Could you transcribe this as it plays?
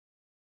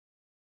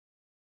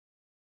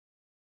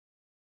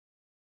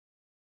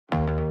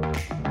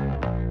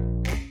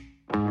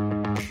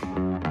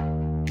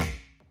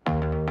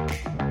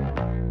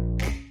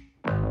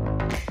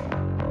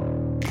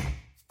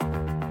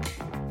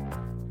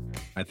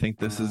I think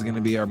this is going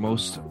to be our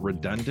most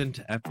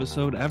redundant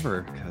episode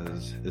ever,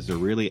 because is there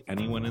really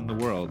anyone in the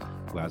world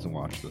who hasn't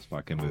watched this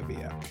fucking movie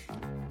yet?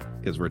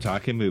 Because we're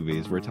talking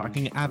movies, we're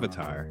talking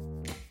Avatar,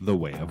 The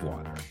Way of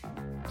Water,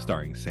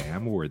 starring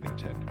Sam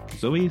Worthington,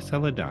 Zoe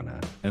Saldana,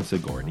 and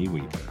Sigourney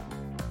Weaver.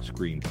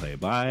 Screenplay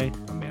by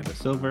Amanda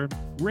Silver,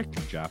 Rick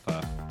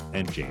Jaffa,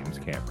 and James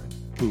Cameron,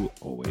 who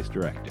always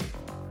directed.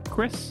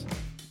 Chris,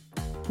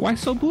 why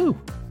so blue?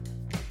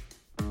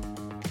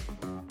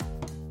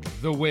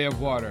 The Way of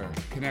Water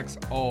connects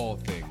all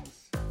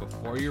things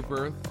before your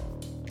birth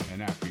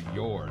and after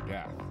your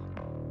death.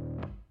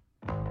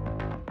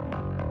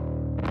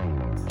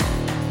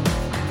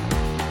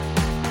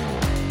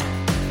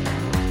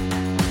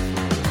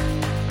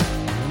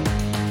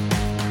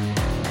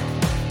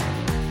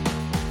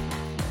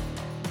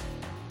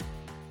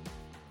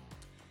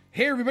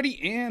 Hey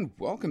everybody, and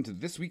welcome to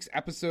this week's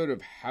episode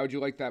of How'd You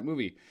Like That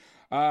Movie?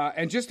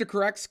 And just to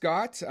correct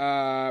Scott,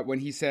 when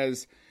he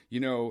says, you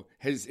know,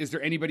 is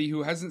there anybody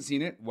who hasn't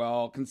seen it?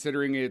 Well,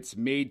 considering it's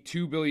made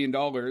 $2 billion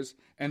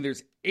and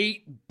there's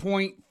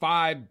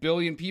 8.5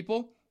 billion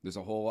people, there's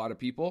a whole lot of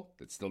people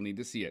that still need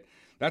to see it.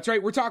 That's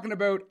right, we're talking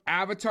about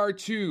Avatar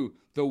 2,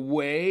 The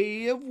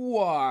Way of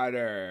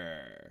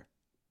Water.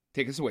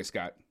 Take us away,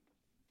 Scott.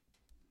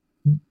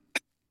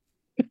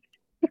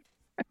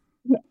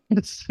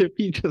 As if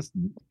he just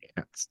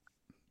danced.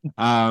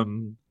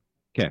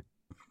 Okay.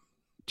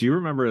 Do you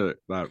remember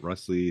that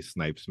Wesley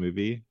Snipes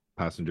movie,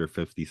 Passenger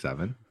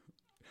 57?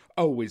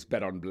 Always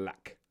bet on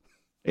black.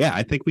 Yeah,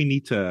 I think we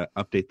need to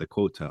update the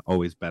quote to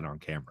always bet on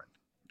Cameron.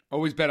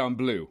 Always bet on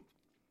blue.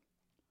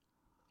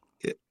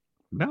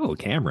 No,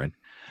 Cameron.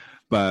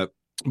 But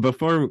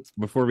before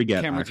we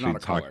get Cameron's not a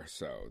talk, color,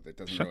 so that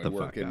doesn't really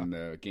work in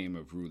the game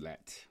of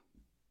roulette.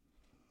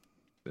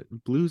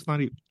 Blue's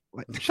not even.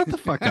 Shut the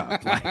fuck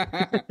up.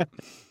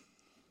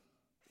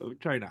 I'm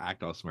trying to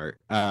act all smart.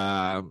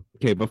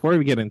 Okay, before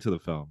we get into the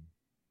film,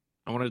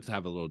 I wanted to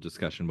have a little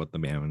discussion about the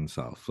man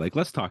himself. Like,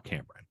 let's talk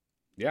Cameron.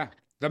 Yeah.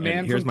 The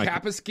man from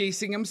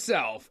Kapuskasing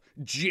himself,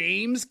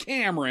 James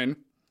Cameron.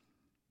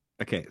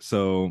 Okay,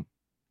 so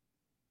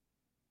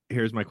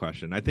here's my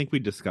question. I think we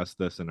discussed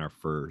this in our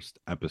first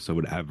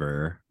episode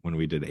ever when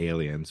we did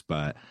Aliens,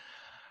 but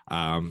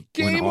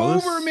Game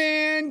over,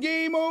 man.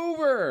 Game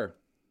over.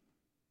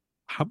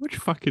 How much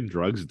fucking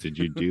drugs did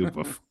you do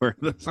before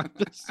this?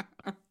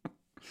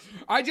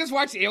 I just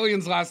watched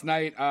Aliens last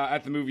night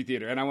at the movie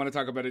theater, and I want to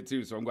talk about it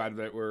too. So I'm glad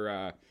that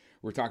we're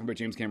talking about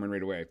James Cameron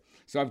right away.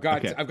 So I've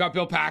got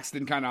Bill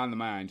Paxton kind of on the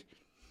mind.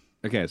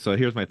 Okay, so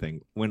here's my thing.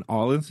 When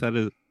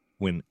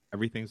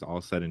everything's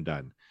all said and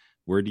done,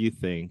 where do you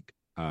think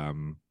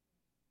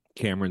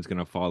Cameron's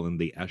gonna fall in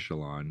the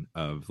echelon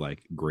of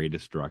like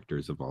greatest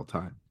directors of all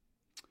time?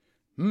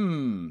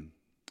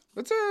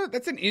 That's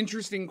an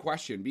interesting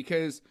question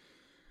because.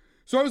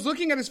 So I was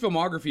looking at his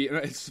filmography, and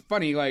it's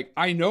funny, like,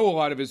 I know a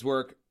lot of his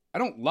work. I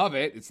don't love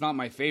it. It's not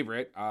my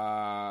favorite.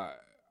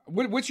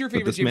 What's your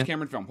favorite James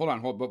Cameron film? Hold on.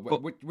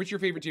 What's your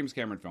favorite James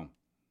Cameron film?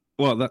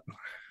 Well,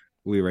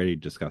 we already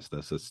discussed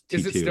this. It's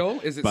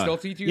T2. Is it still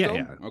T2, yeah, though?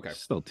 Yeah, okay.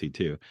 Still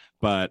T2.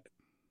 But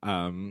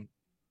the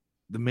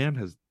man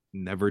has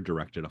never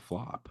directed a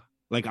flop.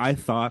 Like, I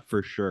thought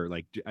for sure,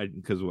 like,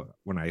 because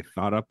when I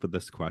thought up with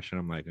this question,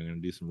 I'm like, I'm going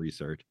to do some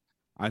research.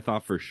 I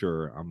thought for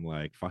sure, I'm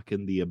like,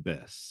 fucking The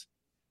Abyss.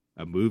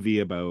 A movie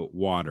about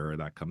water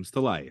that comes to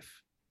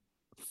life,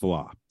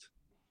 flopped,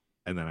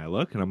 and then I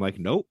look and I'm like,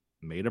 nope,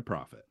 made a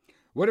profit.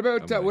 What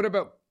about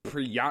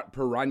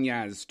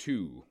Piranhas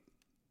 2?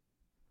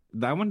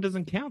 That one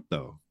doesn't count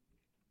though.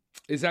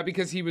 Is that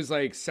because he was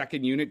like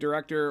second unit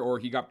director, or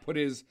he got put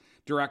as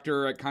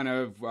director at kind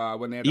of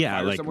when they had to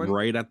fire someone?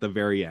 Right at the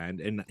very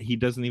end, and he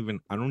doesn't even.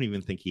 I don't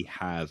even think he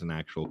has an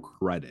actual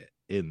credit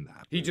in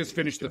that. He just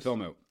finished the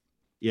film out.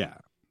 Yeah,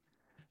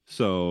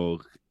 so.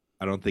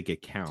 I don't think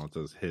it counts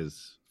as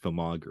his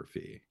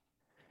filmography.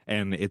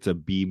 And it's a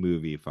B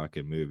movie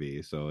fucking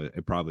movie, so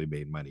it probably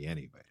made money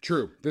anyway.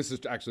 True. This is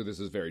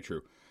very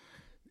true.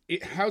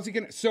 How's he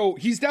gonna? So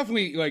he's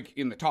definitely like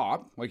in the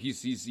top. Like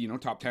he's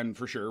top 10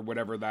 for sure.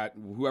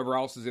 Whoever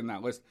else is in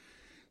that list.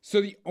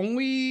 So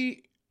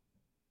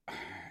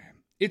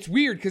it's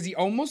weird because he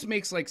almost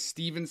makes like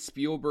Steven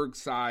Spielberg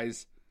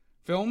size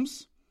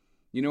films.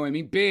 You know what I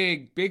mean?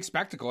 Big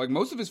spectacle. Like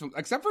most of his films,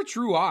 except for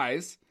True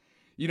Eyes.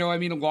 You know, I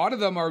mean, a lot of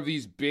them are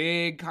these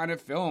big kind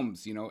of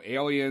films, you know,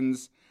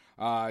 Aliens,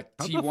 How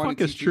the fuck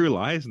is True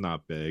Lies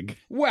not big?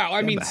 Well,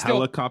 I mean, the still,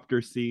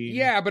 helicopter scene.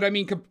 Yeah, but I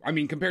mean,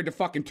 compared to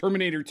fucking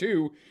Terminator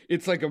 2,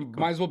 it's like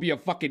might as well be a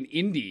fucking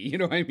indie. You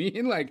know what I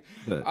mean? Like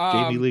the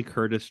Jamie Lee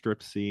Curtis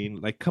strip scene.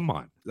 Like, come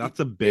on, that's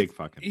a big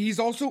fucking. He's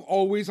also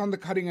always on the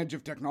cutting edge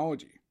of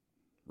technology,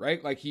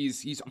 right? Like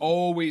he's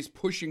always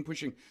pushing.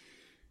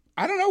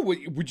 I don't know.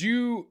 Would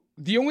you?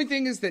 The only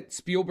thing is that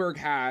Spielberg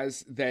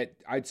has that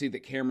I'd say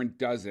that Cameron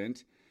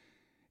doesn't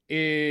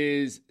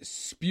is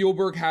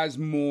Spielberg has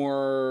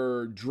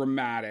more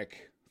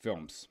dramatic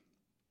films.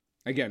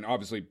 Again,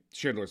 obviously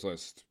Schindler's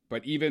List,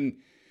 but even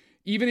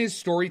his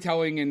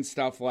storytelling and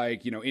stuff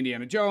like, you know,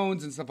 Indiana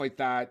Jones and stuff like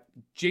that.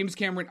 James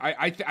Cameron,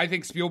 I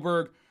think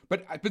Spielberg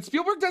But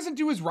Spielberg doesn't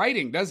do his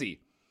writing, does he?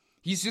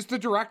 He's just the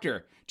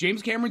director.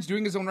 James Cameron's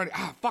doing his own writing.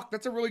 Fuck,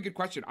 that's a really good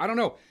question. I don't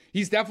know.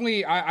 He's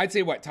definitely, I'd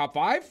say what, top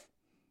 5?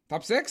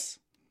 Top 6?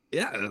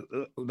 Yeah,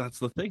 that's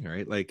the thing,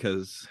 right? Like,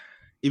 because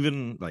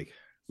even like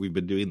we've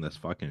been doing this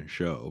fucking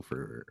show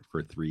for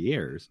 3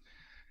 years,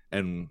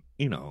 and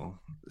you know,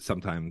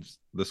 sometimes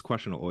this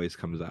question always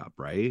comes up,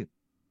 right?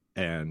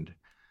 And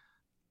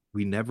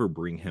we never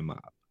bring him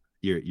up.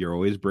 You're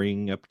always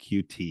bringing up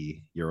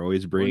QT. You're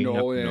always bringing up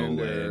Nolan,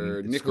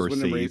 or Nicholas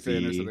Winding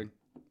Refn or something.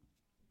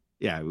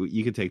 Yeah,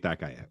 you could take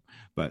that guy out,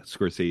 but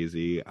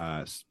Scorsese,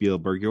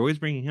 Spielberg, you're always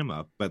bringing him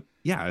up. But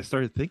yeah, I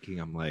started thinking,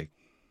 I'm like,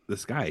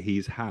 this guy,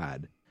 he's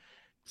had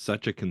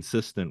such a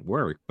consistent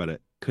work, but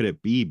could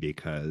it be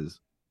because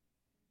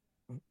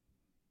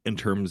in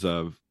terms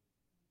of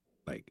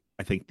like,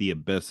 I think The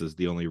Abyss is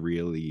the only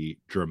really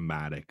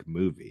dramatic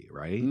movie,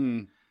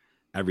 right?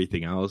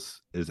 Everything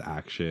else is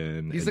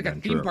action. He's like a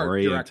theme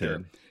park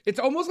director. It's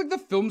almost like the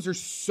films are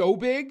so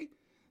big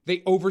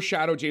they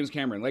overshadow James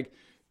Cameron.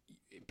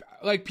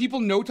 Like people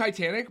know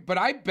Titanic, but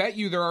I bet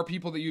you there are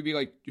people that you'd be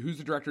like, "Who's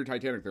the director of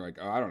Titanic?" They're like,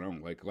 "Oh, I don't know."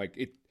 Like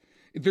it.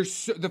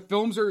 There's the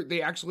films are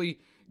they actually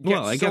get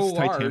I so guess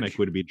large. Titanic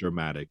would be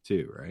dramatic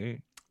too,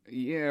 right?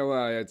 Yeah,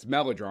 well, it's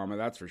melodrama,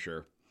 that's for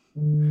sure.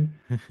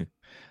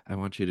 I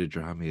want you to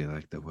draw me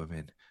like the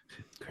woman,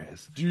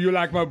 Chris. Do you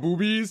like my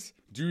boobies?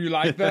 Do you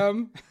like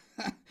them?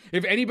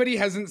 If anybody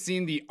hasn't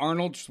seen the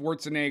Arnold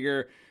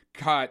Schwarzenegger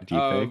cut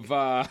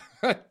of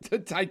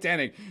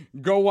Titanic,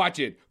 go watch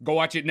it. Go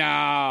watch it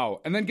now.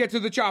 And then get to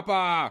the chopper.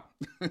 All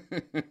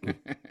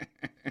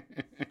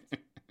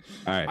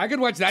right. I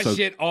could watch that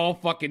shit all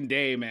fucking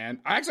day,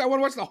 man. I want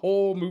to watch the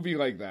whole movie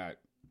like that.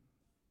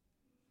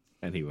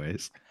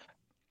 Anyways.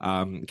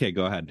 Okay,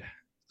 go ahead.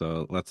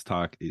 So let's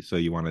talk. So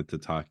you wanted to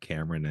talk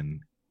Cameron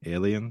and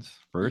Aliens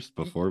first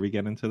before we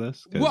get into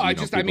this? Well, I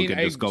mean,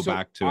 just go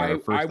back to our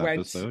first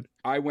episode.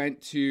 I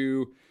went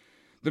to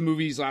the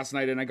movies last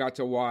night and I got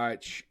to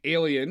watch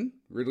Alien,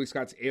 Ridley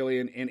Scott's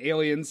Alien, and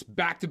Aliens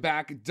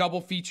back-to-back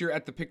double feature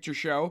at the Picture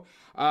Show.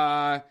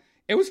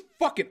 It was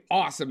fucking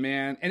awesome,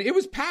 man. And it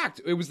was packed.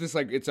 It was this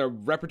it's a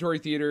repertory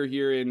theater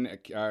here in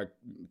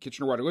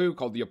Kitchener-Waterloo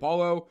called the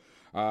Apollo.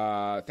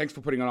 Thanks for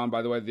putting it on,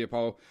 by the way, the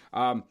Apollo.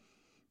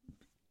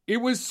 It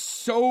was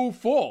so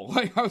full.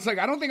 I was like,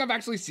 I don't think I've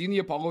actually seen the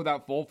Apollo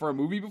that full for a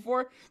movie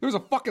before. There was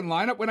a fucking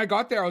lineup. When I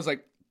got there, I was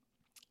like,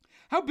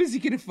 how busy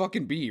can it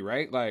fucking be,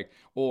 right? Like,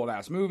 old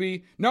ass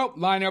movie. Nope,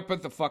 line up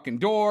at the fucking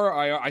door.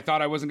 I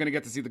thought I wasn't going to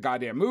get to see the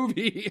goddamn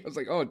movie. I was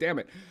like, oh, damn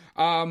it.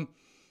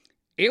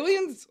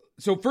 Aliens.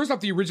 So first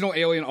off, the original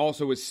Alien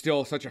also is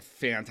still such a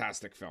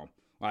fantastic film.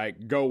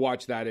 Like, go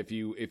watch that if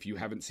you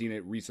haven't seen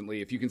it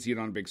recently. If you can see it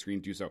on a big screen,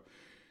 do so.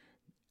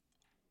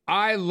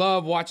 I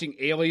love watching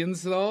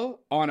Aliens, though,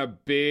 on a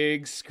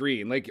big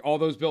screen. Like, all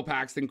those Bill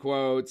Paxton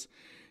quotes,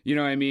 you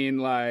know what I mean?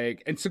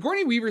 Like, and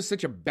Sigourney Weaver is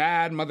such a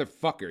bad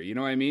motherfucker, you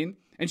know what I mean?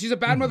 And she's a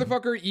bad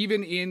motherfucker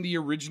even in the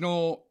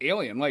original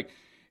Alien. Like,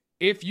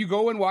 if you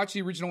go and watch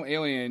the original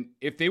Alien,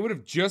 if they would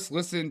have just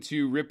listened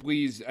to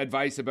Ripley's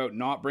advice about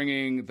not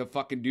bringing the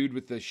fucking dude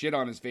with the shit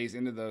on his face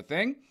into the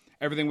thing,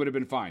 everything would have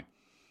been fine.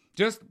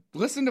 Just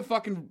listen to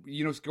fucking,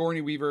 Sigourney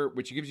Weaver,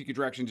 which gives you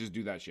direction, just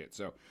do that shit.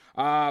 So,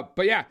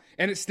 but yeah,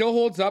 and it still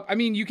holds up. I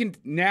mean,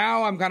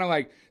 now I'm kind of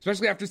like,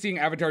 especially after seeing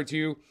Avatar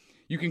 2,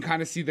 you can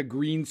kind of see the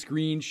green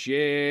screen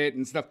shit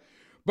and stuff.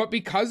 But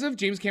because of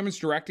James Cameron's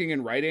directing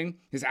and writing,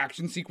 his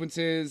action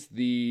sequences,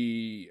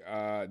 the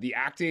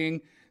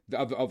acting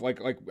of like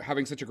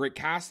having such a great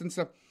cast and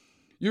stuff,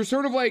 you're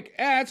sort of like,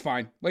 it's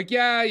fine. Like,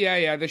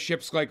 yeah, the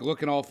ship's like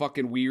looking all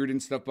fucking weird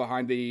and stuff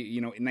behind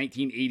the,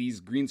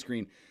 1980s green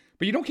screen.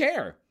 But you don't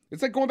care.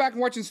 It's like going back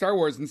and watching Star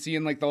Wars and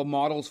seeing like the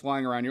models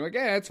flying around. You're like,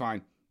 it's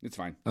fine. It's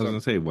fine. I was going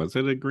to say, was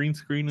it a green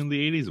screen in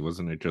the 80s?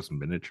 Wasn't it just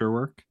miniature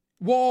work?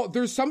 Well,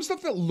 there's some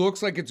stuff that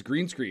looks like it's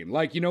green screen.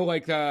 Like,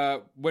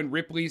 when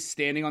Ripley's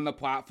standing on the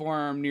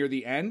platform near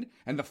the end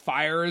and the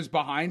fire is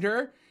behind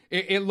her.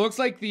 It looks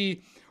like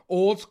the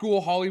old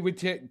school Hollywood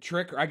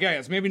trick. I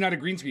guess maybe not a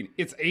green screen.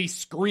 It's a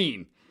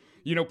screen,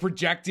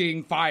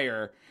 projecting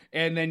fire.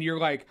 And then you're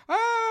like,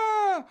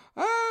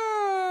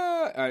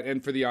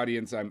 and for the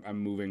audience,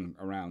 I'm moving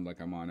around like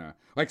I'm on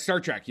like Star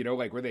Trek,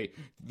 like where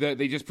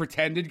they just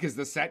pretended because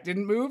the set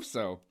didn't move.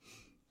 So,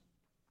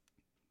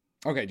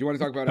 okay, do you want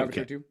to talk about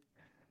Avatar 2?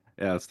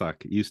 Yeah, let's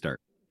talk. You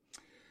start.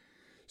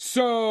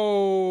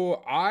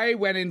 So I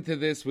went into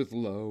this with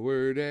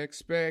lowered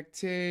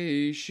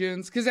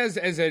expectations because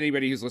as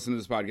anybody who's listened to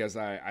this podcast,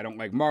 I don't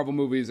like Marvel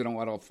movies. I don't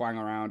let all flying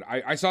around.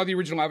 I saw the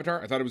original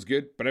Avatar. I thought it was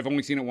good, but I've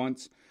only seen it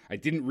once. I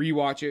didn't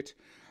rewatch it.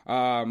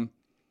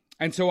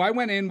 And so I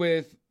went in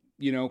with,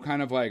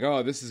 kind of like,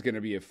 oh, this is going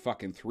to be a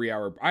fucking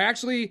 3-hour. I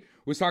actually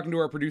was talking to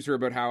our producer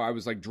about how I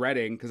was like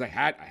dreading because I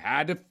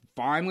had to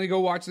finally go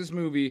watch this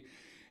movie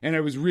and I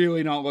was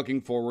really not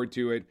looking forward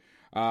to it.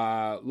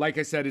 Like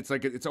I said,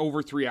 it's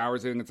over 3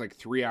 hours. I think it's like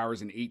 3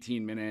 hours and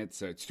 18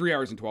 minutes. It's 3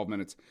 hours and 12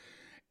 minutes.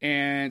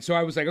 And so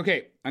I was like,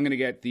 okay, I'm going to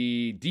get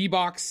the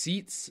D-box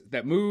seats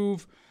that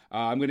move.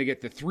 I'm going to get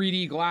the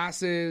 3D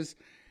glasses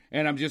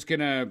and I'm just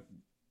going to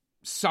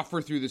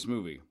suffer through this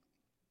movie.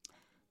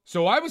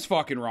 So I was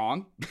fucking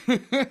wrong.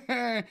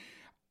 The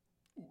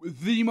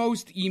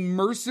most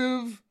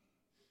immersive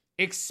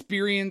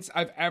experience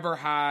I've ever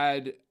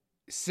had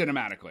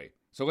cinematically.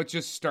 So let's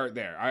just start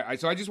there.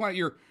 So I just want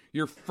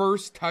your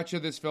first touch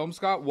of this film,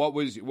 Scott. What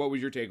was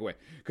your takeaway?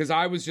 Because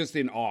I was just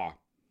in awe.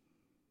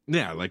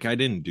 Yeah, like I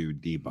didn't do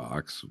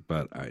D-Box,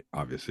 but I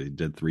obviously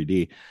did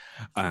 3D.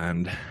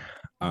 And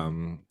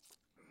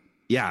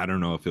yeah, I don't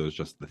know if it was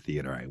just the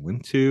theater I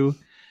went to,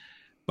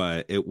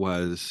 but it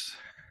was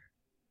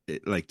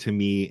like, to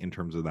me, in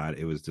terms of that,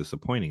 it was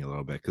disappointing a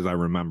little bit, because I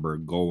remember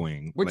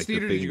going. Which like,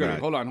 theater did you go to?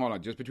 Hold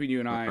on. Just between you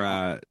and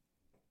I.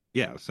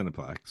 Yeah,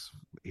 Cineplex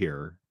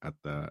here at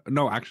the.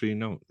 No, actually,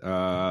 no.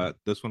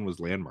 This one was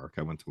Landmark.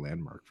 I went to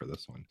Landmark for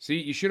this one. See,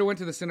 you should have went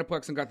to the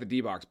Cineplex and got the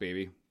D-Box,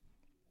 baby.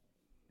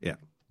 Yeah.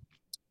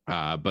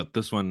 But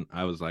this one,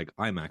 I was like,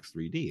 IMAX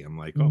 3D. I'm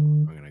like, oh,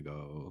 I'm gonna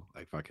go,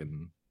 like,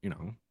 fucking,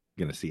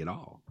 gonna see it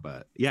all.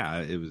 But yeah,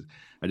 it was.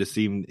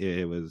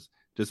 It was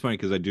just funny,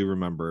 because I do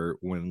remember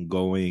when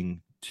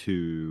going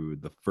to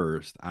the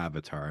first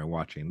Avatar and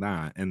watching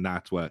that, and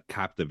that's what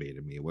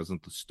captivated me. It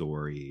wasn't the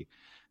story,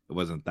 it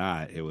wasn't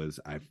that. It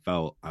was, I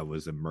felt I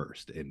was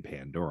immersed in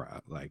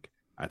Pandora. Like,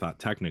 I thought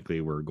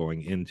technically we're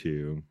going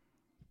into.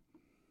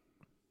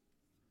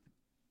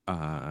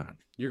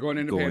 You're going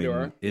into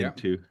Pandora.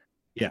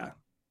 Yeah,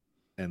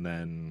 and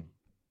then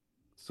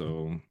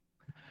so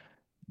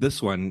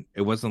this one,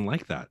 it wasn't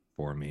like that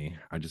for me.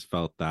 I just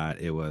felt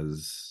that it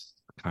was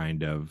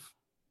kind of,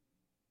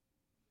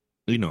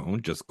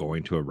 just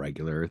going to a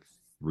regular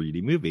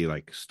 3D movie.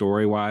 Like,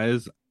 story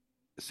wise,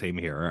 same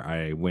here.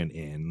 I went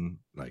in,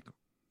 like,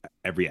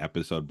 every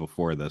episode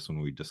before this, when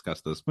we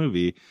discussed this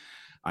movie,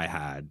 I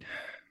had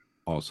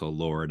also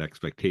lowered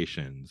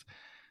expectations.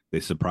 They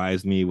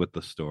surprised me with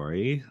the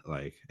story.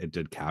 Like, it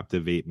did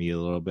captivate me a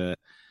little bit.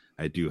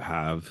 I do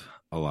have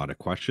a lot of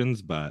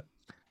questions, but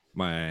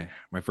my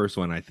first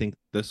one, I think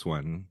this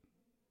one,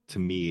 to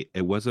me,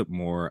 it wasn't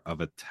more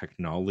of a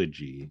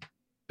technology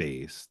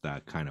base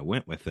that kind of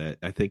went with it.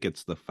 I think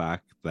it's the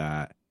fact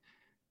that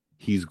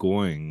he's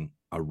going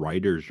a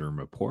writer's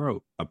room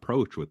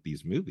approach with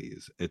these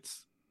movies.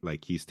 It's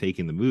like he's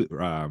taking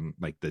the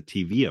like the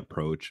TV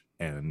approach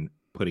and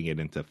putting it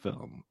into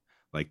film.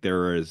 Like,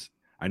 there is,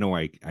 I know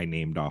I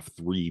named off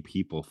 3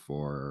 people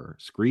for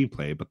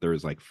screenplay, but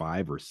there's like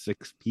 5 or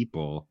 6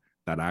 people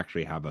that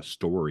actually have a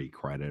story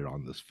credit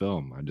on this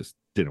film. I just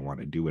didn't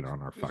want to do it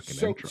on our fucking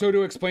intro. So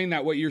to explain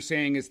that, what you're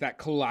saying is that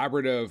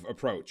collaborative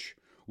approach,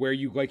 where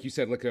you, like you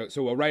said, like a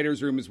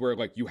writer's room is where,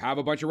 like, you have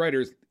a bunch of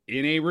writers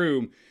in a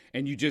room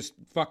and you just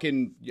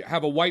fucking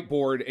have a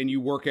whiteboard and you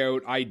work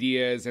out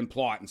ideas and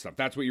plot and stuff.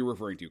 That's what you're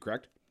referring to,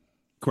 correct?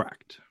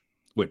 Correct.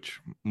 Which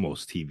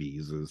most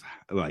TVs is,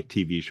 like,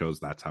 TV shows,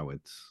 that's how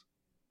it's,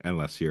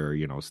 unless you're,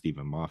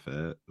 Stephen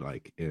Moffat,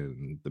 like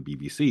in the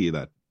BBC,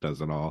 that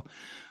does it all.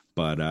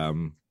 But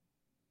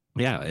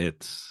yeah,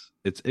 it's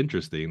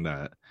interesting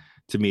that,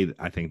 to me,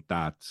 I think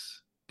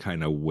that's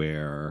kind of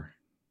where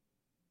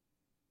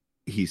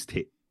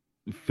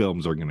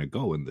films are going to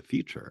go in the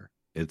future.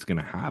 It's going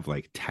to have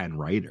like 10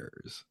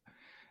 writers,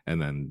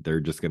 and then they're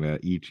just going to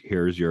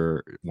here's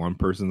your one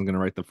person's going to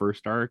write the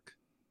first arc,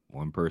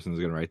 one person's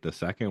going to write the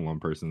second, one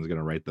person's going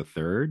to write the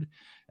third,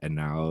 and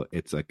now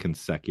it's a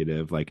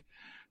consecutive, like,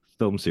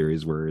 film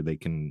series where they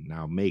can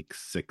now make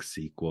 6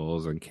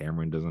 sequels, and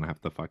Cameron doesn't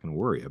have to fucking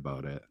worry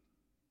about it.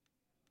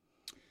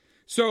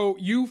 So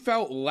you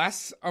felt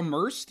less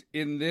immersed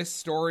in this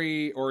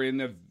story or in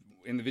the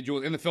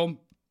film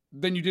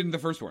than you did in the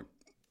first one?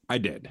 I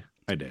did.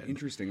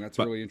 Interesting. That's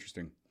really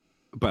interesting.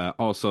 But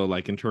also,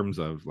 like, in terms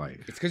of,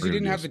 like, it's because you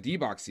didn't have the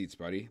D-Box seats,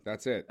 buddy.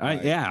 That's it.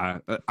 Yeah,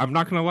 I'm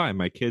not gonna lie,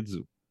 my kids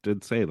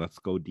did say, let's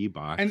go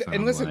D-Box,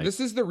 and listen, like, this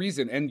is the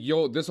reason, and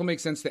this will make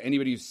sense to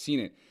anybody who's seen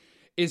it,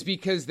 is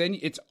because then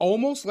it's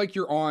almost like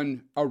you're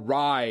on a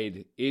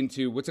ride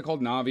into, what's it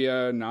called?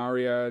 Narnia,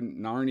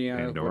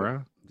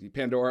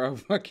 Pandora,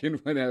 fucking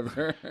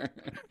whatever.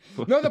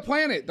 No, the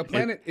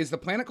planet. Is the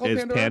planet called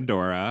Pandora? It's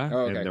Pandora, oh,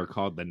 okay. And they're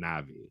called the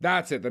Na'vi.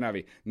 That's it, the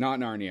Na'vi, not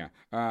Narnia.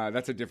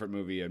 That's a different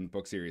movie and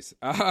book series.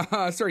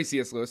 Sorry,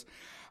 C.S. Lewis.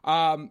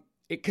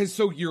 Because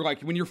so you're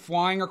like, when you're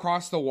flying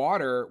across the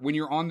water, when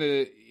you're on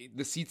the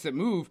seats that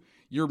move,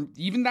 you're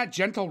even that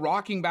gentle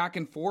rocking back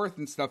and forth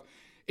and stuff.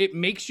 It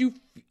makes you,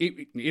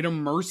 it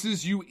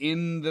immerses you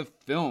in the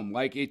film.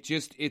 Like,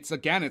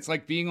 it's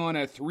like being on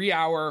a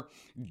 3-hour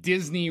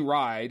Disney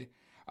ride,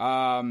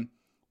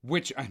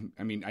 which,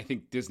 I mean, I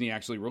think Disney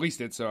actually released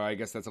it, so I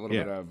guess that's a little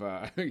bit of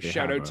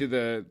shout out to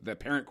the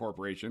parent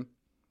corporation.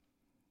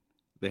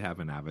 They have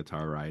an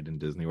Avatar ride in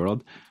Disney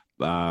World.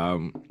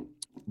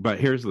 But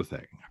here's the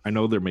thing. I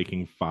know they're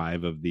making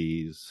 5 of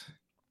these,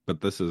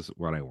 but this is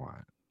what I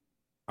want.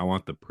 I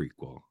want the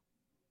prequel.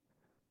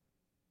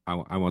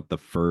 I want the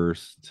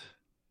first,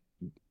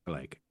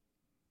 like,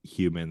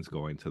 humans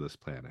going to this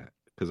planet,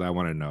 because I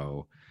want to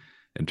know,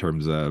 in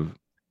terms of,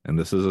 and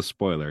this is a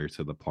spoiler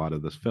to the plot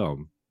of this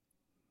film,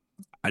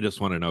 I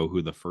just want to know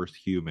who the first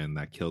human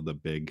that killed the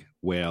big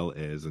whale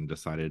is and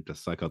decided to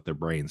suck out their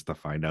brains to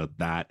find out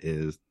that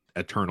is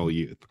eternal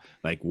youth.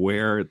 Like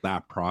where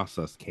that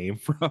process came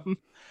from,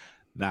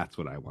 that's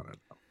what I want to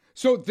know.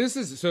 So this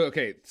is so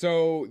okay.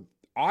 So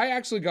I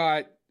actually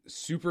got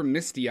super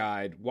misty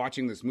eyed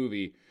watching this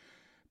movie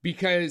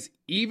because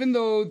even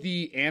though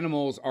the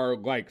animals are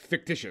like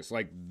fictitious,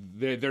 like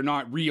they're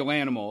not real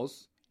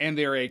animals, and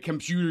they're a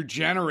computer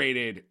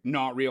generated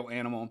not real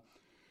animal,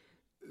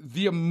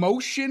 the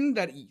emotion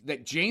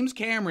that James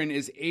Cameron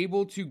is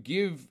able to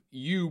give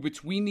you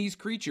between these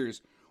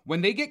creatures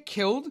when they get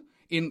killed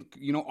in,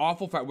 you know,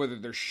 awful fact, whether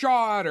they're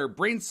shot or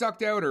brain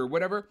sucked out or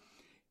whatever,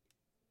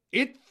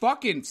 it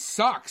fucking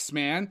sucks,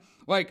 man.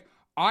 Like,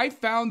 I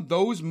found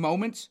those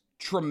moments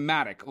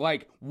traumatic.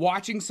 Like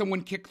watching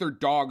someone kick their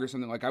dog or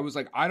something. Like, I was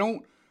like, I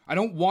don't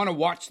want to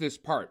watch this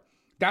part.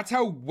 That's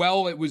how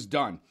well it was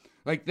done.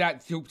 Like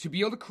that, to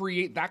be able to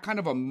create that kind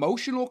of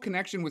emotional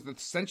connection with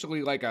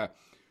essentially like a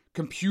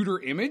computer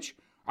image,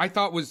 I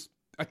thought was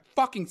a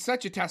fucking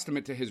such a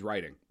testament to his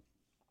writing.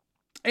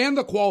 And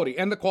the quality,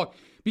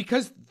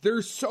 because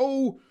they're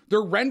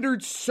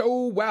rendered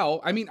so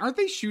well. I mean, aren't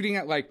they shooting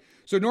at like,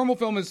 so normal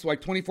film is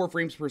like 24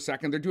 frames per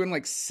second. They're doing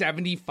like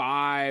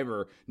 75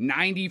 or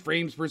 90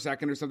 frames per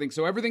second or something.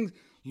 So everything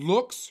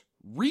looks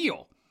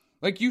real.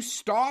 Like you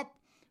stop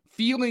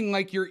feeling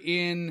like you're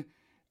in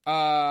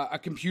a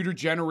computer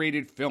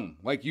generated film.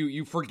 Like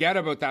you forget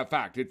about that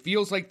fact. It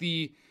feels like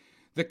the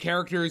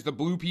characters, the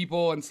blue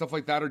people and stuff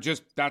like that are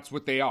just, that's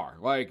what they are.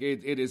 Like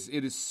it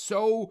is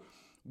so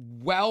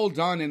well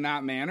done in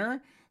that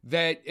manner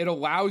that it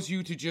allows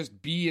you to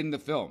just be in the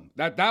film.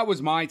 That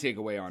was my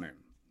takeaway on it.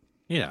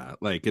 Yeah,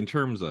 like in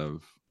terms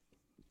of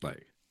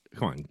like,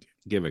 come on,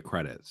 give it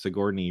credit.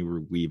 Sigourney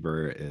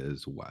Weaver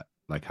is what?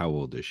 Like, how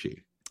old is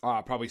she?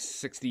 Probably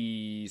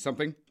 60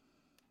 something.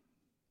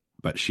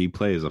 But she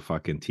plays a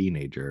fucking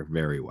teenager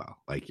very well.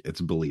 Like,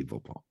 it's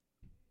believable.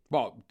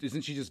 Well,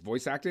 isn't she just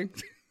voice acting?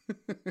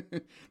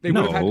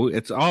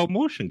 It's all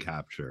motion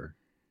capture.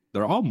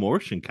 They're all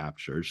motion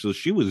captured. So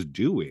she was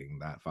doing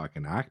that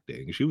fucking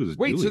acting. She was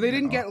Wait, doing so they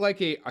didn't all. get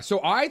like a,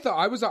 so I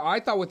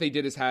thought what they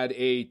did is had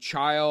a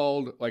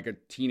child, like a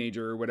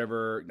teenager or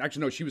whatever.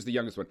 Actually, no, she was the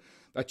youngest one.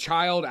 A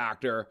child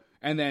actor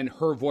and then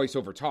her voice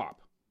over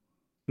top.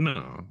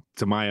 No,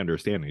 to my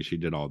understanding, she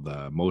did all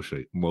the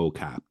motion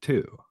mocap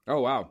too.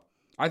 Oh, wow.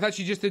 I thought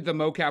she just did the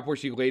mocap where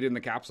she laid in the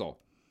capsule.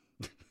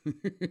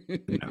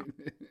 No.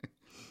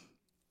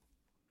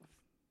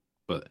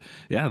 But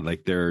yeah,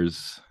 like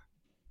there's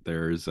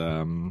like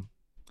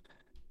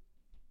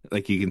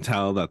you can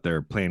tell that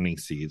they're planting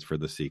seeds for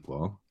the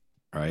sequel,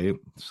 right?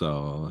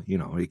 So, you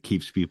know, it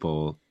keeps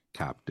people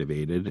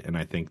captivated. And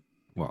I think,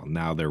 well,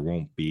 now there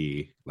won't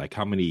be like,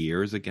 how many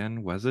years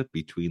again was it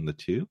between the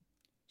two?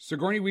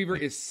 Sigourney Weaver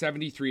is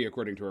 73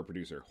 according to our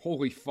producer.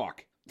 Holy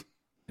fuck.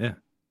 Yeah.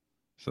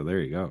 So there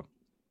you go.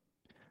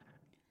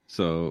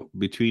 So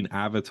between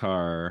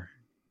Avatar,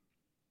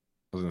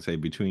 I was gonna say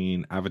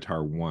between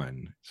Avatar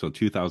 1, so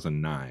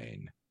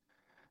 2009.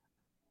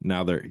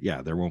 Now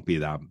there won't be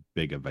that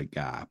big of a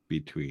gap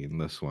between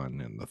this one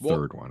and the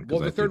third one.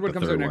 Well, the third one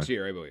comes out next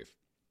year, I believe.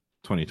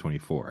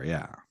 2024,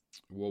 yeah.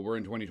 Well, we're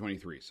in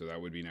 2023, so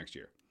that would be next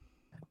year.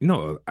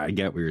 No, I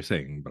get what you're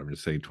saying, but I'm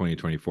just saying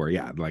 2024.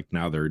 Yeah, like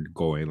now they're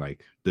going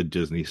like the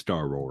Disney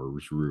Star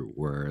Wars route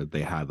where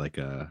they had like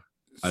a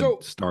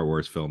Star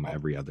Wars film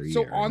every other year.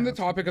 So on the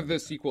topic of the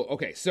sequel,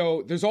 okay,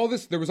 so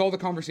there was all the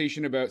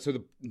conversation about, so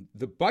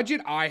the budget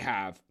I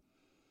have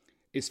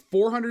is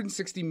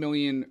 460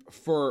 million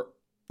for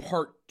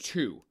part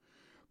 2.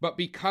 But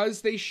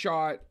because they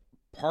shot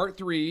part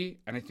 3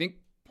 and I think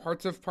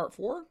parts of part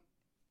 4,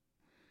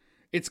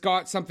 it's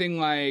got something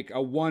like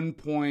a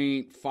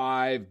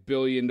 $1.5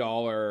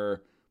 billion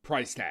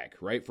price tag,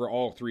 right? For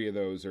all 3 of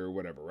those or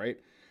whatever, right?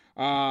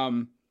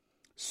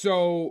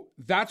 So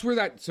that's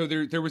where so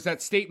there was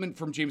that statement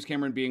from James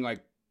Cameron being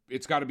like,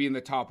 it's got to be in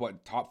the top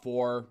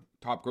 4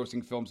 top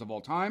grossing films of all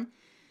time.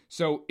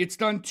 So it's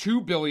done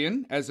 $2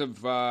 billion as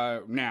of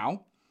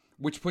now,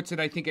 which puts it,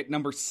 I think, at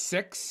number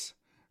 6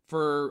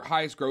 for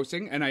highest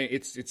grossing, and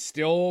it's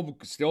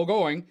still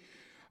going.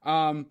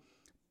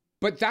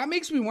 But that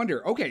makes me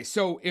wonder, okay,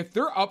 so if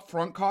their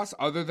upfront costs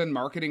other than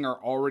marketing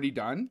are already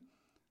done,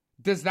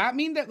 does that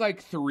mean that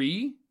like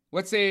 3,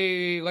 let's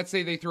say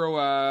they throw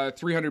a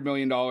 $300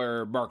 million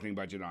marketing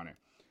budget on it,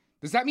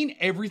 does that mean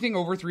everything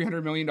over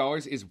 $300 million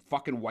is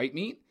fucking white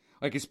meat?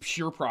 Like is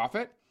pure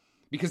profit?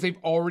 Because they've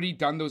already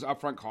done those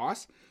upfront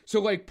costs?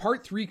 So like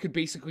part 3 could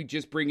basically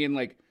just bring in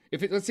like,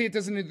 let's say it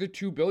doesn't hit the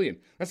 $2 billion,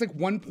 that's like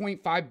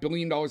 $1.5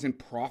 billion in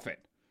profit.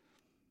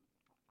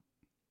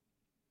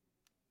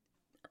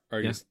 Are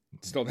you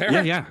still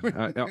there? Yeah.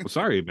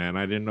 Sorry, man.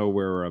 I didn't know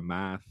we were a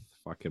math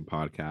fucking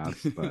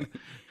podcast, but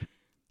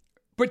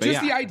but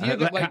just the idea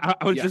that like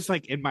I was just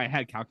like in my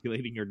head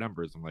calculating your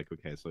numbers. I'm like,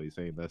 okay, so he's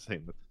saying this.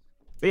 But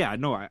yeah,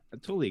 no, I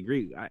totally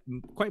agree.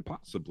 Quite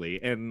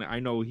possibly, and I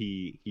know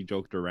he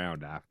joked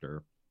around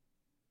after,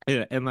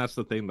 and that's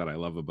the thing that I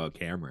love about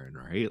Cameron,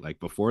 right?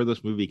 Like before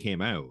this movie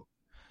came out,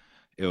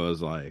 it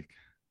was like,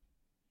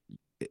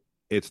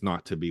 it's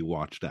not to be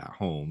watched at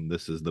home.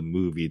 This is the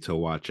movie to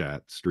watch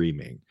at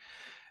streaming.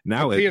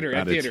 Now in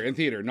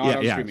theater, not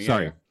on streaming.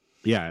 Sorry.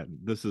 Yeah,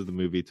 this is the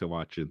movie to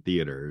watch in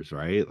theaters,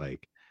 right?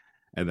 Like,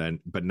 and then,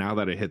 but now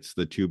that it hits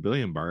the 2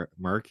 billion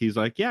mark, he's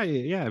like, yeah.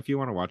 If you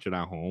want to watch it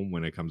at home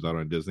when it comes out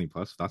on Disney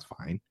Plus, that's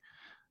fine.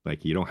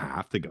 Like, you don't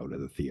have to go to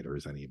the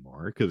theaters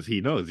anymore because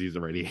he knows he's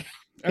already.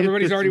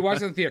 Everybody's already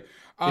watched it in the theater.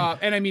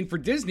 And I mean, for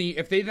Disney,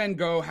 if they then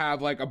go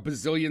have like a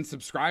bazillion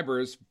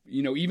subscribers,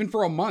 you know, even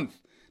for a month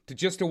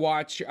to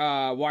watch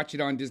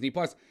it on Disney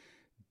Plus,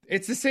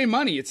 it's the same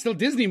money. It's still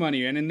Disney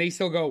money. And then they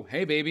still go,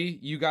 hey, baby,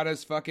 you got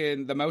us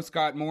fucking, the mouse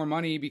got more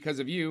money because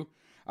of you.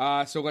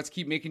 So let's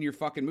keep making your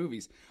fucking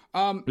movies.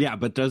 Yeah,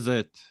 but does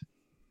it,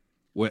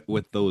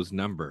 with those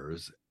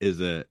numbers,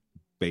 is it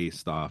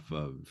based off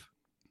of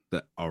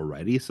the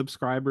already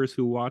subscribers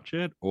who watch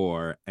it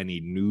or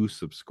any new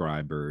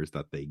subscribers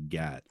that they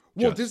get?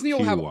 Well, Disney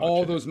will have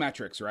all those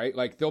metrics, right?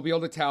 Like they'll be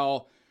able to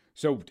tell,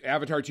 so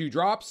Avatar 2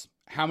 drops,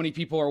 how many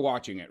people are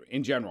watching it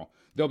in general.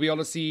 They'll be able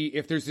to see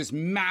if there's this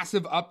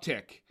massive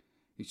uptick.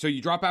 So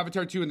you drop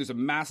Avatar 2 and there's a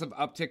massive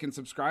uptick in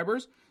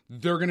subscribers,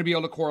 they're going to be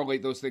able to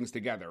correlate those things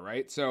together,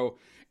 right? So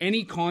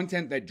any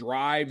content that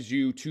drives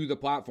you to the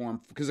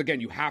platform, because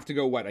again, you have to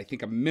go, I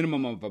think a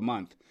minimum of a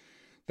month.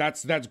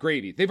 That's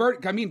gravy. They've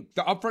already, I mean,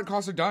 the upfront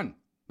costs are done.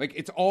 Like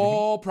it's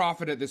all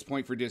profit at this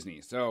point for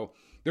Disney. So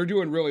they're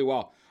doing really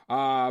well.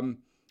 How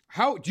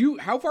far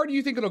do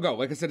you think it'll go?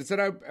 Like I said, it's at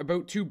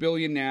about 2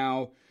 billion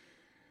now.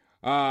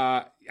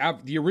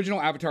 The original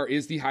Avatar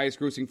is the highest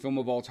grossing film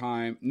of all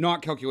time,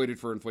 not calculated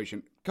for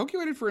inflation.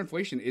 Calculated for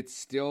inflation, it's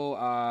still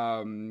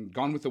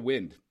Gone with the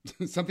Wind.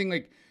 Something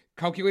like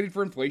calculated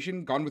for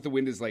inflation, Gone with the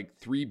Wind is like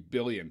 3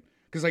 billion.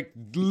 Because like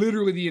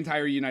literally the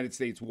entire United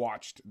States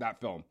watched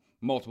that film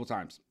multiple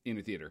times in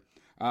a theater.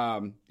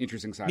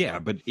 Interesting side. Yeah,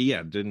 but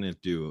didn't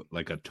it do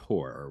like a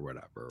tour or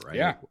whatever, right?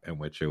 Yeah. In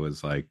which it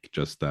was like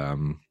just like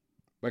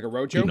a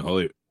roadshow? You know,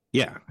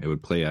 it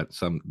would play at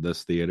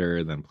this theater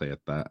and then play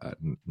at that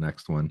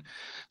next one.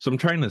 So I'm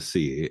trying to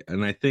see,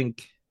 and I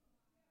think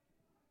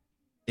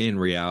in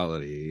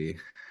reality,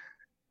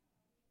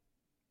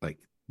 like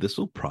this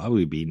will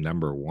probably be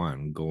number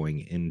one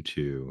going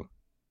into.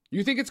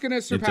 You think it's going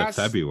to surpass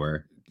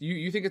February?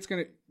 You think it's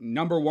going to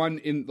number one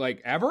in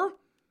like ever?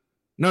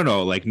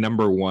 No, like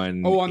number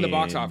one. Oh, on the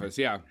box office,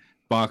 yeah.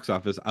 Box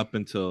office up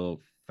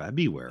until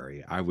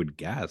February, I would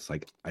guess.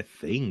 Like I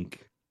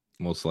think.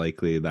 Most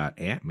likely that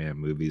Ant-Man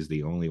movie is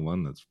the only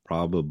one that's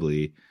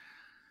probably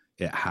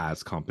it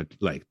has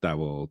like that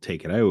will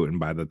take it out, and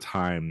by the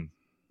time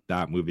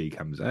that movie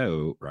comes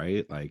out,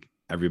 right, like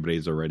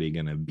everybody's already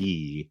gonna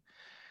be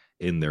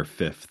in their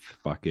 5th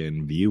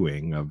fucking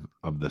viewing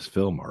of this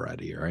film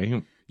already,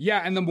 right?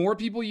 Yeah, and the more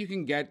people you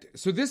can get.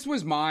 So this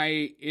was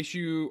my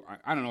issue.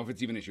 I don't know if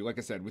it's even an issue. Like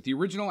I said, with the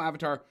original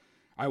Avatar,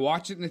 I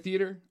watched it in the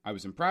theater, I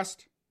was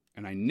impressed,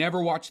 and I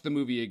never watched the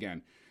movie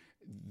again.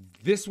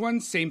 This one,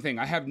 same thing.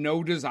 I have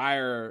no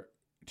desire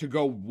to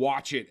go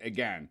watch it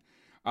again.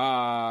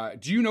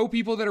 Do you know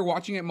people that are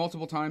watching it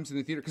multiple times in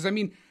the theater? Because I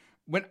mean,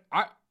 when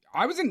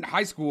I was in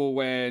high school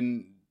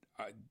when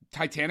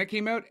Titanic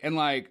came out, and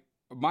like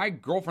my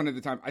girlfriend at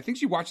the time, I think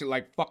she watched it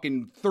like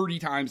fucking 30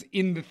 times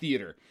in the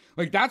theater.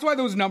 Like that's why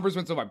those numbers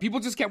went so high. People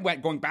just kept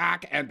going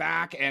back and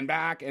back and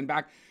back and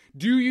back.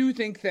 Do you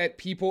think that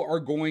people are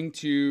going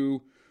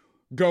to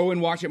go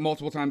and watch it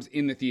multiple times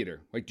in the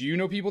theater? Like, do you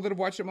know people that have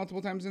watched it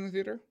multiple times in the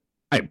theater?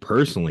 I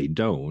personally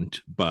don't,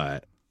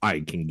 but I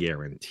can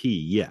guarantee,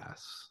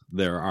 yes,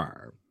 there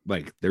are.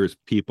 Like, there's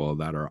people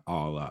that are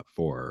all up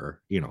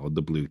for, you know,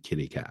 the blue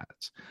kitty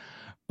cats.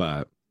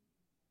 But,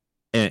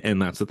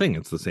 and that's the thing.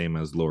 It's the same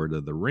as Lord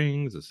of the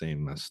Rings, the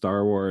same as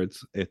Star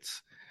Wars.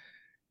 It's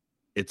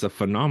a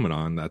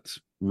phenomenon that's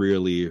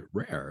really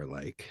rare.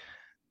 Like,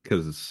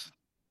 because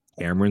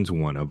Cameron's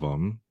one of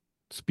them.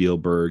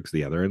 Spielberg's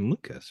the other, and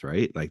Lucas,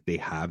 right? Like they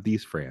have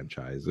these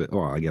franchises.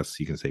 Well, I guess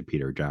you can say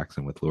Peter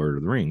Jackson with Lord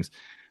of the Rings,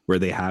 where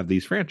they have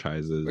these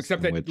franchises.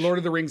 Except that Lord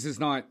of the Rings is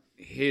not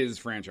his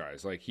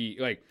franchise.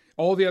 Like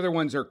all the other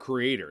ones are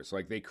creators.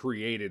 Like they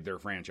created their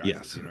franchises.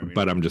 Yes, you know what I mean?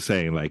 But I'm just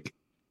saying, like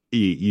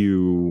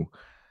you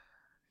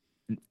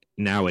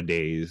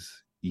nowadays,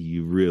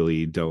 you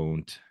really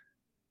don't.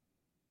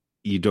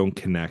 You don't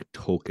connect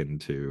Tolkien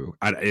to,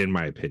 in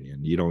my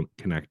opinion, you don't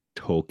connect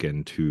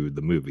Tolkien to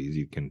the movies.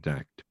 You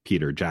connect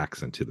Peter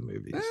Jackson to the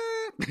movies.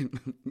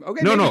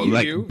 Okay, no,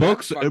 like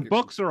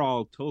books are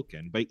all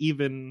Tolkien, but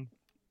even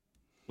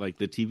like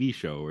the TV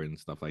show and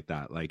stuff like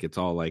that, like it's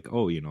all like,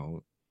 oh, you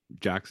know,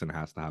 Jackson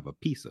has to have a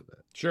piece of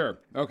it.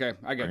 Sure. Okay,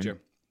 I get you.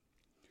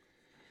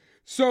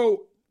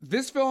 So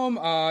this film,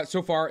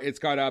 so far, it's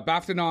got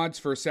BAFTA nods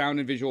for sound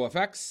and visual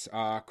effects.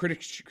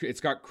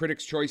 It's got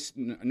Critics' Choice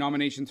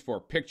nominations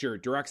for picture,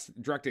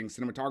 directing,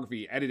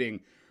 cinematography, editing,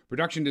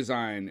 production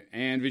design,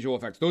 and visual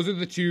effects. Those are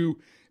the two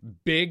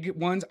big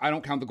ones. I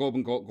don't count the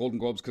Golden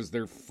Globes because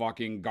they're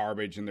fucking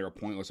garbage and they're a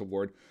pointless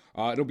award.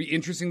 It'll be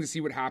interesting to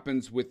see what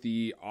happens with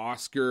the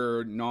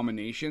Oscar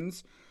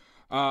nominations.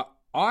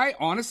 I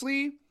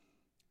honestly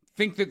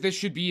think that this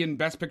should be in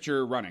Best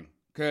Picture running.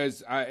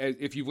 Because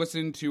if you've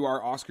listened to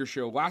our Oscar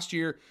show last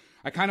year,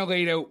 I kind of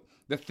laid out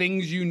the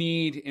things you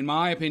need, in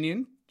my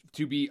opinion,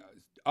 to be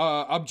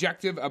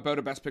objective about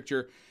a Best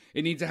Picture,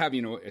 it needs to have,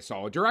 you know, a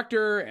solid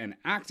director and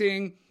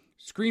acting,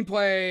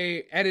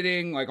 screenplay,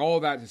 editing, like all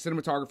of that,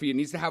 cinematography. It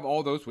needs to have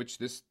all those, which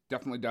this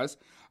definitely does.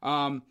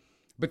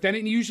 But then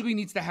it usually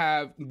needs to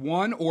have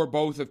one or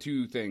both of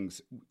two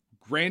things.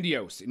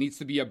 Grandiose. It needs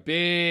to be a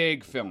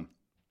big film.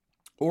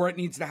 Or it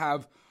needs to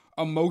have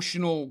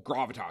emotional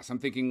gravitas. I'm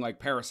thinking like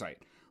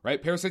Parasite,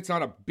 right? Parasite's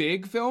not a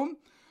big film,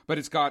 but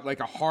it's got like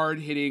a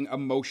hard-hitting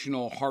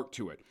emotional heart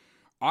to it.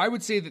 I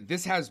would say that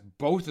this has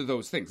both of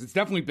those things. It's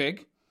definitely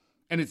big,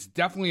 and it's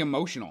definitely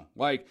emotional.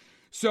 Like,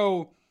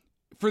 so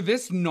for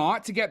this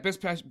not to get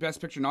Best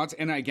Picture nods,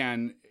 and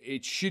again,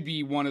 it should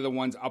be one of the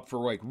ones up for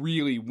like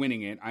really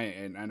winning it.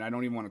 And I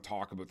don't even want to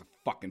talk about the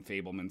fucking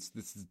Fabelmans.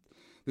 This is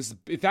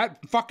if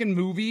that fucking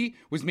movie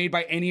was made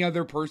by any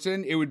other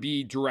person, it would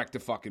be direct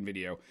to fucking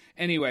video.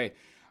 Anyway,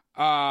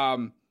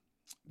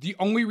 the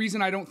only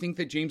reason I don't think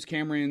that James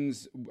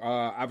Cameron's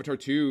Avatar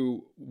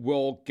 2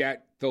 will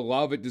get the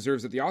love it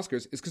deserves at the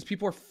Oscars is because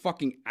people are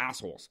fucking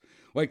assholes.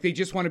 Like, they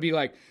just want to be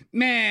like,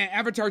 man,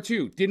 Avatar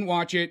 2, didn't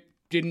watch it,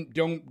 didn't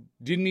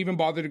even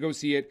bother to go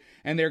see it,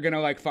 and they're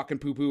gonna like fucking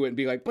poo-poo it and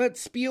be like, but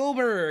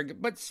Spielberg.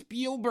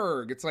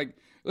 It's like,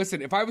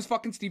 listen, if I was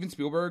fucking Steven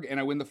Spielberg and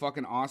I win the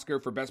fucking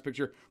Oscar for Best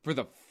Picture for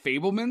The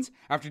Fabelmans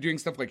after doing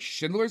stuff like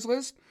Schindler's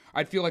List,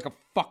 I'd feel like a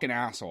fucking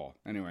asshole.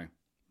 Anyway.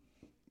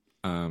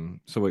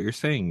 So what you're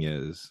saying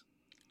is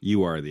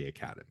you are the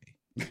Academy.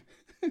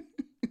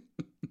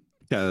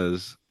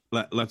 Because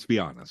let's be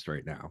honest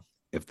right now.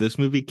 If this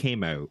movie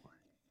came out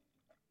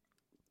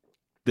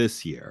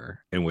this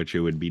year, in which it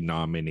would be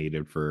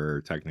nominated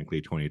for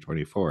technically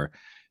 2024,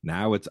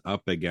 now it's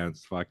up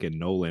against fucking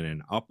Nolan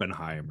and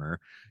Oppenheimer,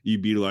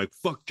 you'd be like,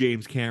 fuck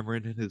James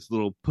Cameron and his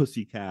little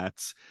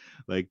pussycats.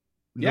 Like,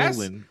 yes.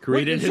 Nolan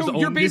created his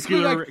own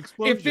nuclear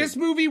explosion. If this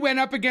movie went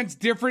up against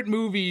different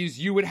movies,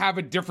 you would have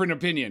a different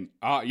opinion.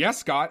 Yes,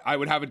 Scott, I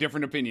would have a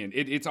different opinion.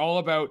 It's all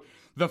about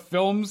the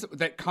films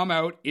that come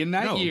out in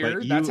that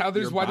year. That's how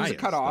there's why there's a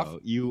cutoff.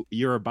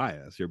 You're a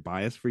bias. You're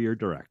biased for your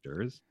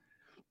directors,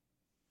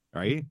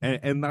 right?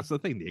 And that's the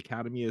thing. The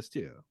Academy is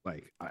too.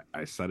 Like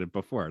I said it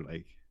before.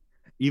 Like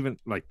even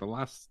like the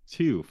last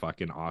two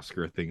fucking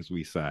Oscar things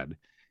we said,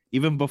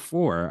 even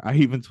before I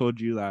even told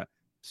you that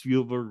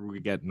Spielberg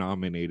would get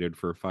nominated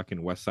for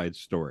fucking West Side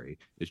Story.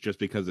 It's just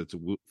because it's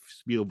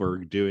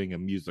Spielberg doing a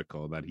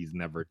musical that he's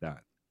never done.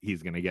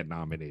 He's going to get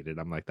nominated.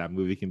 I'm like, that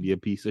movie can be a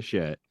piece of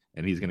shit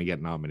and he's going to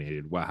get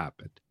nominated. What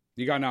happened?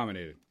 You got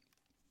nominated.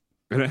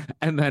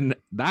 And then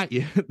that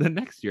year, the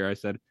next year I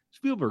said,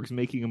 Spielberg's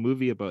making a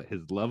movie about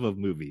his love of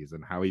movies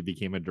and how he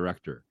became a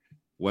director.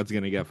 What's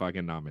going to get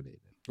fucking nominated?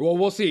 Well,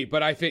 we'll see.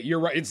 But I think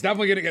you're right. It's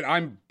definitely going to get,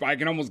 I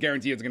can almost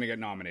guarantee it's going to get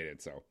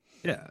nominated. So.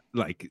 Yeah,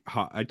 like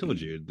I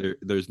told you,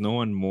 there's no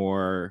one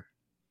more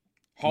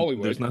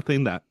Hollywood. There's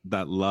nothing that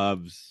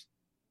loves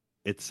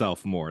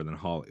itself more than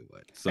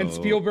Hollywood. So, and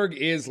Spielberg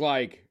is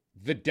like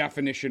the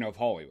definition of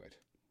Hollywood.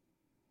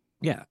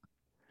 Yeah,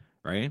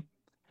 right.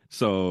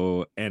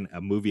 So, and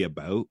a movie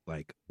about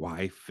like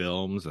why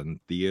films and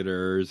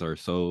theaters are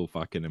so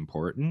fucking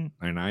important,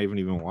 and I haven't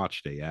even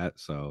watched it yet,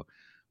 so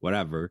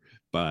whatever.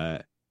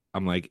 But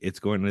I'm like, it's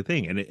going to the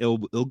thing, and it'll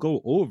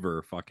go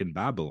over fucking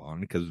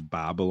Babylon because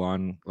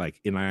Babylon,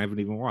 like, and I haven't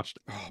even watched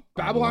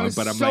Babylon is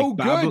but I'm so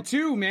like, good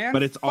too, man.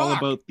 But it's all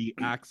about the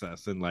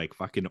access and like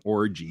fucking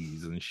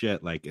orgies and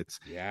shit. Like it's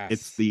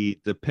the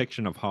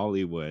depiction of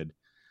Hollywood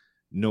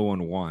no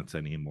one wants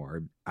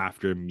anymore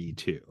after Me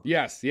Too.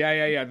 Yes,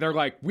 yeah. They're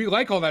like, we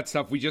like all that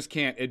stuff. We just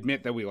can't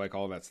admit that we like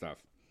all that stuff.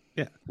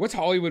 Yeah. What's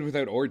Hollywood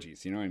without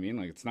orgies? You know what I mean?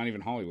 Like, it's not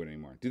even Hollywood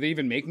anymore. Do they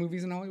even make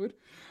movies in Hollywood?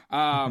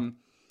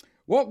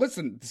 Well,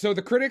 listen, so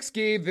the critics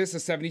gave this a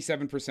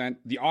 77%.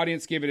 The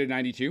audience gave it a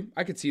 92%.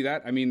 I could see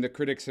that. I mean, the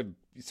critics have,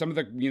 some of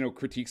the,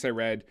 critiques I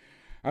read,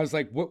 I was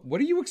like, what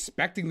are you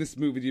expecting this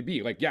movie to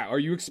be? Like, yeah, are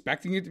you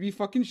expecting it to be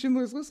fucking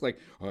Schindler's List? Like,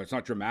 oh, it's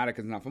not dramatic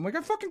enough. I'm like,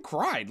 I fucking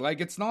cried. Like,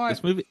 it's not.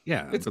 This movie,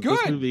 yeah. It's good.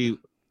 This movie,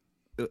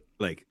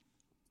 like,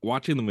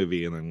 watching the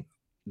movie and then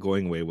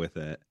going away with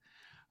it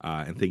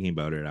and thinking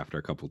about it after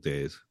a couple of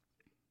days,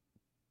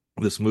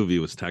 this movie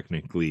was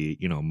technically,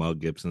 Mel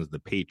Gibson's The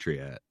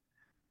Patriot,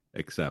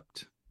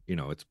 except,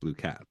 it's Blue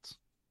Cats.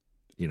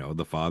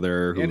 The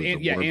father who's a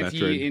war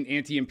veteran.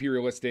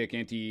 Anti-imperialistic,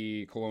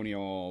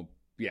 anti-colonial.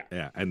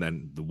 Yeah. And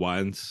then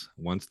once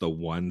the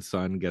one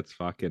son gets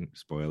fucking,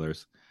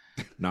 spoilers,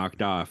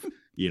 knocked off,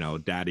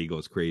 daddy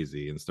goes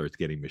crazy and starts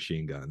getting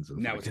machine guns. And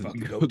now it's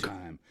fucking go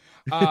time.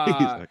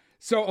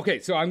 So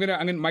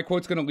my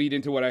quote's gonna lead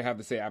into what I have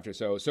to say after.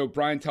 So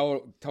Brian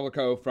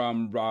Tellico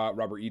from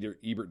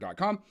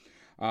RobertEbert.com.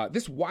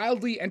 This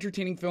wildly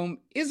entertaining film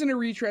isn't a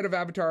retread of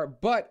Avatar,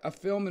 but a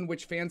film in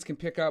which fans can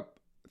pick up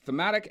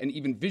thematic and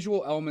even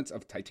visual elements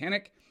of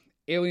Titanic,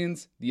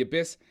 Aliens, The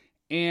Abyss,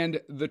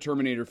 and the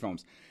Terminator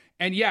films.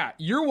 And yeah,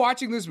 you're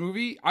watching this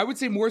movie, I would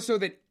say more so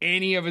than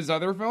any of his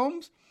other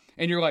films,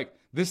 and you're like,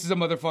 this is a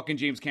motherfucking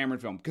James Cameron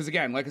film. Because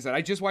again, like I said,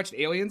 I just watched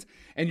Aliens,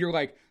 and you're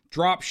like,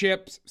 Drop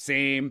ships,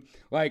 same.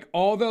 Like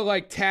all the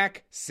like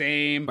tech,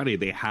 same. Buddy,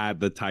 they had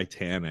the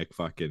Titanic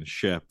fucking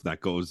ship that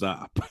goes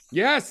up.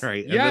 Yes,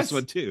 right. And yes, this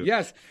one too.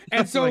 Yes,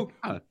 and so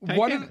like,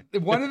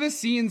 one of the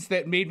scenes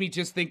that made me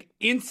just think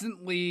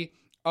instantly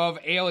of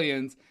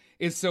Aliens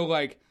is so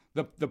like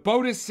the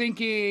boat is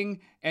sinking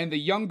and the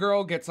young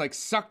girl gets like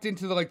sucked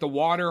into the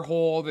water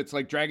hole that's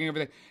like dragging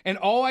everything, and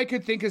all I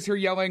could think is her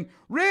yelling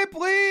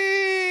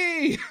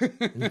Ripley.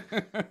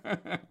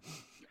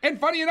 And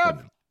funny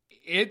enough,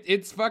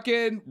 it's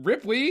fucking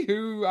Ripley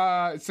who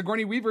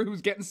Sigourney Weaver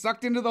who's getting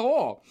sucked into the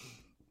hole.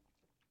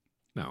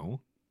 No,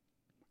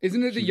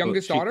 isn't it the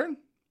youngest daughter?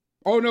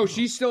 Oh no,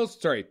 she's still.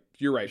 Sorry,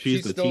 you're right.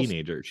 She's the still,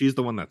 teenager. She's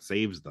the one that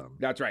saves them.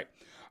 That's right.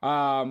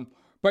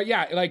 But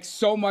yeah, like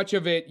so much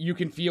of it, you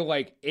can feel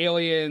like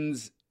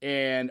Aliens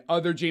and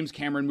other James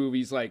Cameron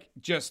movies, like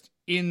just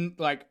in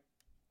like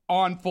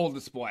on full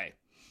display.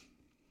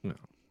 No.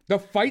 The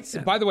fights,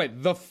 by the way,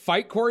 the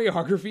fight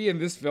choreography in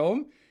this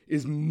film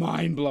is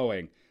mind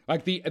blowing.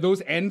 Like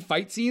those end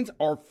fight scenes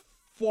are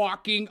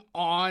fucking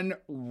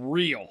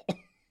unreal.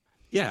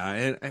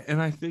 Yeah,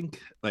 and I think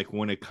like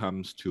when it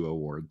comes to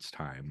awards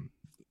time,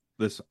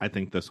 I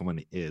think this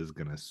one is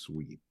gonna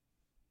sweep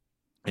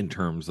in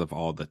terms of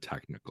all the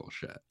technical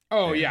shit.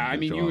 Oh yeah, I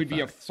mean you would be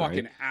a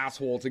fucking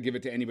asshole to give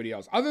it to anybody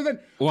else. Other than,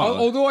 well,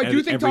 although I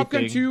do think Top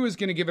Gun 2 is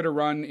going to give it a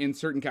run in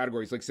certain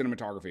categories like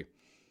cinematography.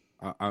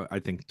 I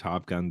think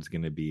Top Gun's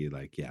going to be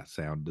like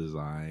sound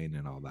design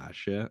and all that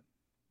shit.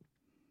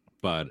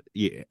 But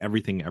yeah,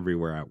 everything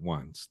everywhere at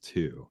once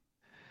too.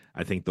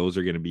 I think those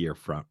are going to be your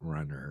front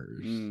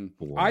runners.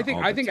 I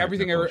think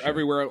everything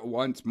everywhere at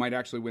once might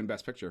actually win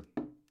Best Picture.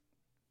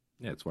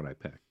 Yeah, it's what I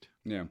picked.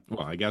 Yeah.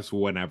 Well, I guess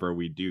whenever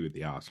we do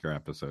the Oscar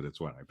episode, it's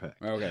what I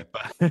picked. Okay.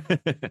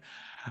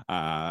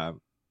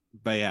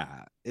 But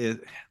yeah,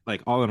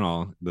 like all in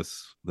all,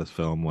 this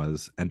film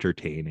was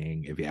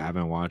entertaining. If you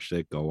haven't watched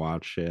it, go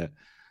watch it.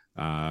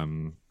 Yeah,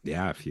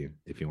 if you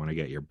want to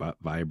get your butt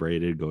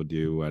vibrated, go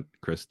do what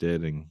Chris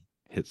did and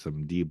hit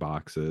some D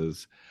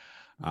boxes.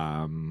 But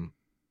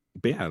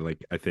yeah,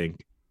 like I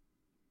think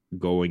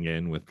going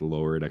in with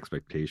lowered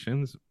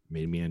expectations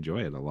made me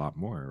enjoy it a lot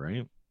more,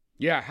 right?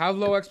 Yeah, have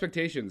low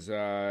expectations.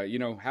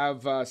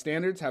 Have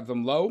standards, have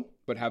them low,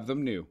 but have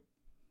them new.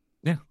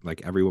 Yeah,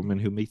 like every woman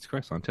who meets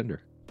Chris on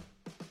Tinder.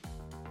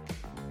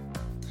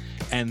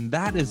 And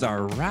that is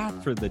our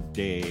wrap for the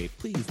day.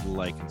 Please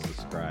like and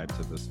subscribe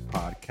to this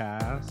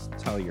podcast.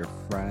 Tell your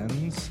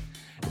friends.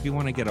 If you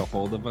want to get a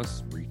hold of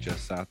us, reach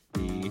us at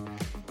the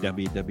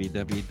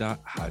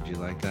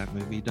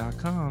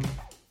www.howdyoulikethatmovie.com.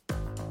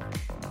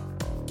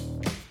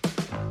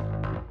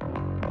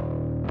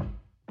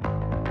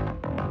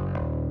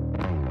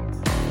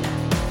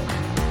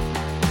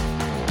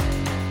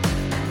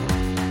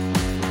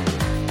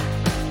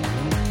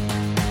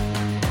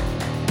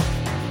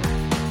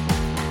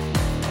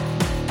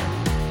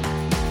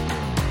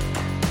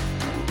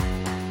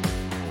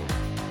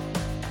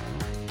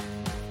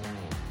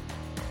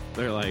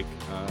 They're like,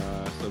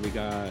 so we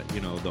got,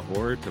 the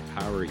ore to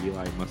power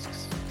Elon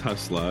Musk's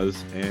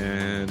Teslas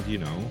and,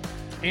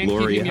 and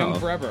L'Oreal. Keeping Young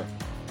Forever.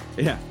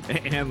 Yeah,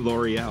 and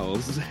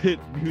L'Oreal's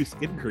new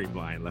skin cream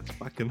line. We're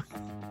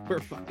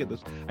fucking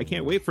this. I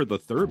can't wait for the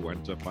third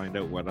one to find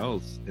out what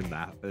else in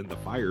the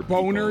fire.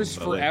 Boners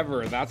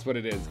forever. That's what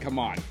it is. Come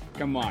on.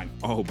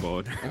 Oh,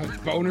 boners.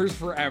 Boners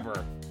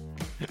forever.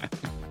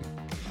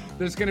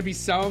 There's gonna be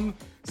some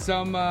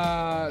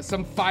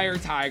fire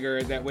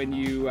tiger that when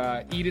you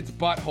eat its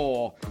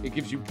butthole, it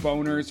gives you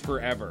boners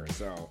forever.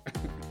 So.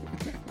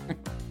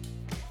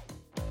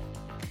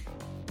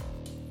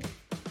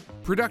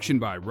 Production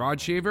by Rod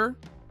Shaver,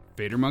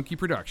 Vader Monkey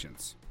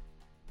Productions.